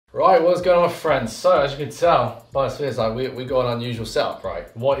Right, what's going on, my friends? So, as you can tell by this video, like we got an unusual setup, right?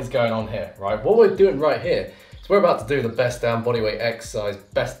 What is going on here, right? What we're doing right here is we're about to do the best damn bodyweight exercise,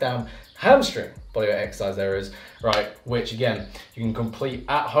 best damn hamstring bodyweight exercise there is, right? Which again, you can complete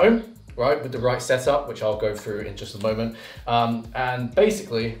at home, right? With the right setup, which I'll go through in just a moment. And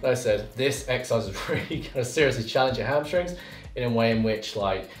basically, like I said, this exercise is really gonna seriously challenge your hamstrings in a way in which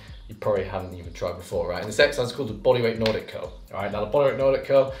like, you probably haven't even tried before, right? And this exercise is called the Bodyweight Nordic Curl, all right? Now, the Bodyweight Nordic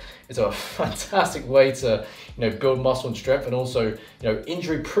Curl is a fantastic way to, build muscle and strength and also,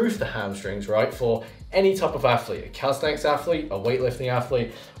 injury-proof the hamstrings, right? For any type of athlete, a calisthenics athlete, a weightlifting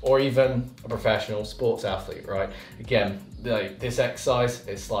athlete, or even a professional sports athlete, right? Again, this exercise,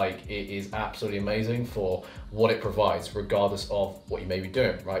 it is absolutely amazing for what it provides, regardless of what you may be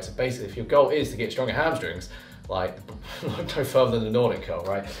doing, right? So basically, if your goal is to get stronger hamstrings, look no further than the Nordic Curl,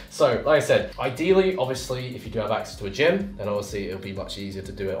 right? So, like I said, ideally, obviously, if you do have access to a gym, then obviously it'll be much easier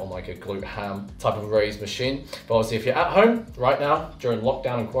to do it on like a glute ham type of raised machine. But obviously, if you're at home right now, during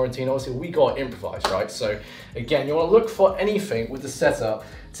lockdown and quarantine, obviously we got to improvise, right? So again, you want to look for anything with the setup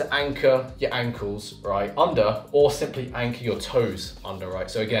to anchor your ankles, right, under, or simply anchor your toes under, right?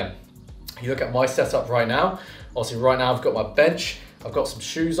 So again, you look at my setup right now, obviously right now I've got my bench, I've got some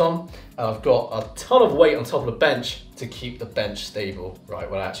shoes on, and I've got a ton of weight on top of the bench to keep the bench stable, right,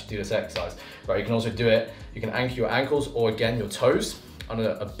 when I actually do this exercise, right? You can also do it, you can anchor your ankles or again, your toes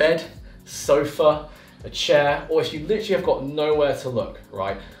under a bed, sofa, a chair, or if you literally have got nowhere to look,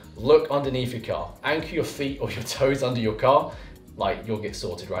 right? Look underneath your car, anchor your feet or your toes under your car, like you'll get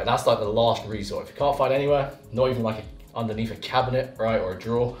sorted, right? That's like the last resort. If you can't find anywhere, not even like underneath a cabinet, right, or a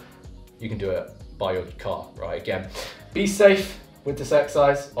drawer, you can do it by your car, right? Again, be safe with this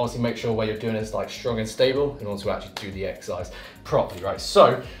exercise. Obviously make sure where you're doing is like strong and stable in order to actually do the exercise properly, right?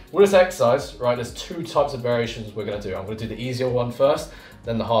 So with this exercise, right, there's two types of variations we're gonna do. I'm gonna do the easier one first,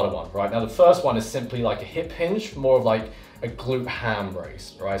 then the harder one, right? Now the first one is simply like a hip hinge, more of like a glute ham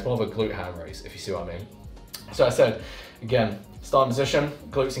raise, right? It's more of a glute ham raise, if you see what I mean. So I said, again, starting position,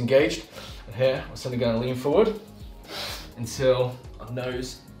 glutes engaged, and here we're simply gonna lean forward until our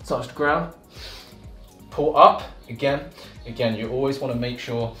nose touch the ground. Pull up, again, you always want to make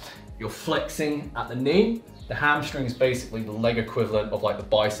sure you're flexing at the knee. The hamstring is basically the leg equivalent of like the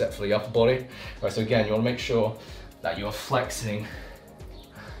bicep for the upper body. Right, so again, you want to make sure that you're flexing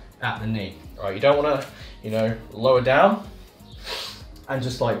at the knee. Right, you don't want to, lower down and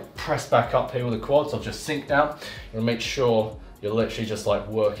just like press back up here with the quads or just sink down. You want to make sure you're literally just like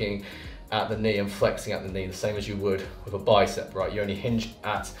working at the knee and flexing at the knee, the same as you would with a bicep, right? You only hinge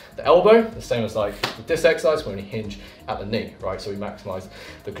at the elbow, the same as like with this exercise, we only hinge at the knee, right? So we maximize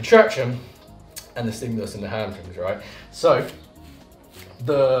the contraction and the stimulus in the hamstrings, right? So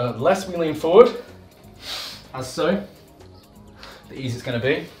the less we lean forward, as so, the easier it's gonna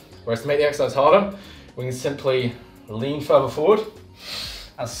be. Whereas to make the exercise harder, we can simply lean further forward,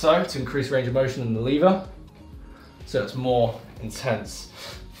 as so, to increase range of motion in the lever, so it's more intense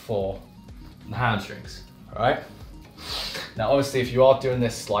for the hamstrings, all right? Now, obviously, if you are doing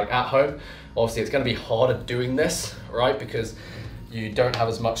this like at home, obviously it's gonna be harder doing this, right? Because you don't have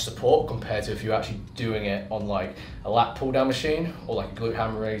as much support compared to if you're actually doing it on like a lat pull down machine or like a glute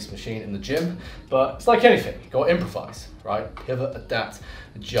ham raise machine in the gym. But it's like anything, you gotta improvise, right? Pivot, adapt,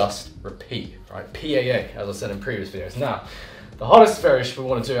 adjust, repeat, right? PAA, as I said in previous videos. Now, the hardest variation we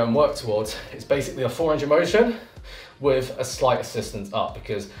wanna do and work towards is basically a 4-range of motion with a slight assistance up,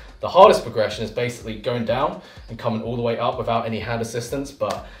 because the hardest progression is basically going down and coming all the way up without any hand assistance.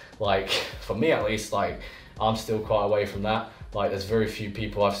 But like, for me at least, like I'm still quite away from that. Like there's very few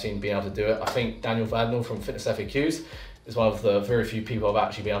people I've seen being able to do it. I think Daniel Vadnal from Fitness FAQs is one of the very few people I've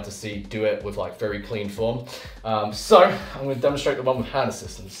actually been able to see do it with like very clean form. So I'm gonna demonstrate the one with hand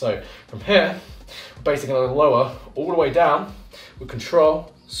assistance. So from here, we're basically gonna lower all the way down with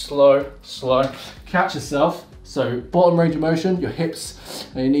control, slow, catch yourself. So bottom range of motion, your hips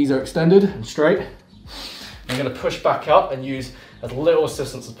and your knees are extended and straight. You're gonna push back up and use as little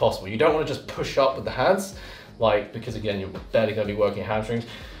assistance as possible. You don't wanna just push up with the hands, because again, you're barely gonna be working your hamstrings.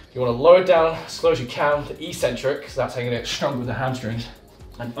 You wanna lower down as slow as you can, the eccentric, because that's how you're gonna get stronger with the hamstrings,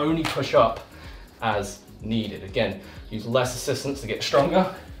 and only push up as needed. Again, use less assistance to get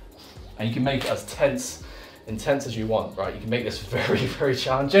stronger, and you can make it as intense as you want, right? You can make this very, very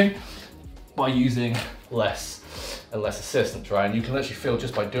challenging by using less and less assistance, right? And you can literally feel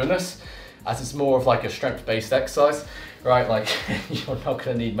just by doing this, as it's more of like a strength-based exercise, right? Like you're not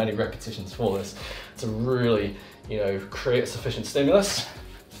gonna need many repetitions for this to really, create sufficient stimulus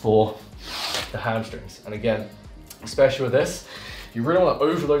for the hamstrings. And again, especially with this, you really wanna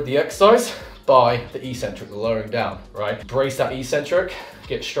overload the exercise by the eccentric, the lowering down, right? Brace that eccentric,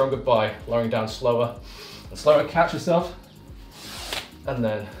 get stronger by lowering down slower and slower. Catch yourself, and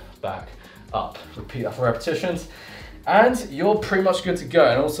then back up. Repeat that for repetitions, and you're pretty much good to go.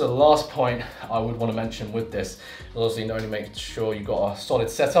 And also the last point I would want to mention with this is obviously not only make sure you've got a solid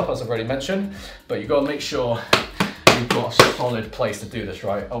setup, as I've already mentioned, but you've got to make sure you've got a solid place to do this,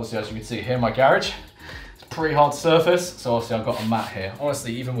 right? Obviously, as you can see here in my garage, it's a pretty hard surface, so obviously I've got a mat here.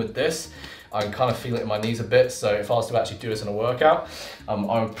 Honestly, even with this, I can kind of feel it in my knees a bit, so if I was to actually do this in a workout,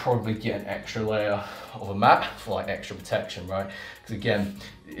 I would probably get an extra layer of a mat for like extra protection, right? Because again,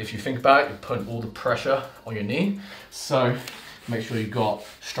 if you think about it, you're putting all the pressure on your knee, so make sure you've got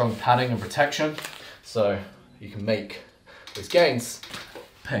strong padding and protection, so you can make these gains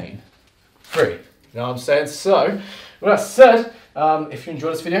pain-free. You know what I'm saying? So, with that said, if you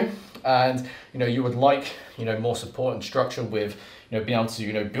enjoyed this video and you would like more support and structure with being able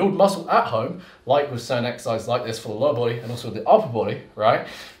to build muscle at home, like with certain exercises like this for the lower body and also the upper body, right?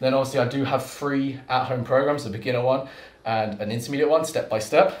 Then obviously I do have free at-home programs, a beginner one and an intermediate one, step by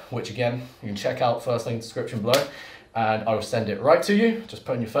step, which again you can check out first link in the description below, and I will send it right to you. Just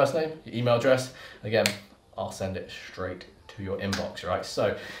put in your first name, your email address. Again, I'll send it straight to your inbox, right?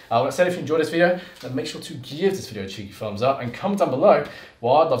 So like I said, if you enjoyed this video, then make sure to give this video a cheeky thumbs up and comment down below.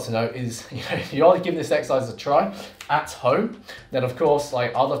 What I'd love to know is, if you are giving this exercise a try at home, then of course,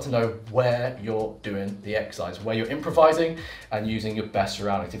 I'd love to know where you're doing the exercise, where you're improvising and using your best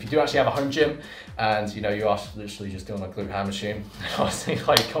surroundings. If you do actually have a home gym and you are literally just doing a glute hammer machine, honestly,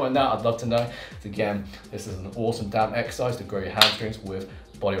 comment that, I'd love to know. Again, this is an awesome damn exercise to grow your hamstrings with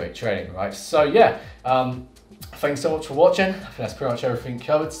bodyweight training, right? So yeah, thanks so much for watching. I think that's pretty much everything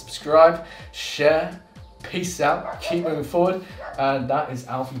covered. Subscribe, share, peace out, keep moving forward. And that is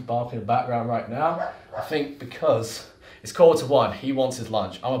Alfie barking in the background right now. I think because it's 1:45, he wants his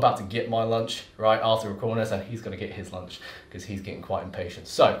lunch. I'm about to get my lunch right after recording this, and he's gonna get his lunch because he's getting quite impatient.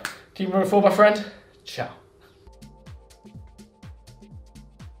 So keep moving forward, my friend. Ciao.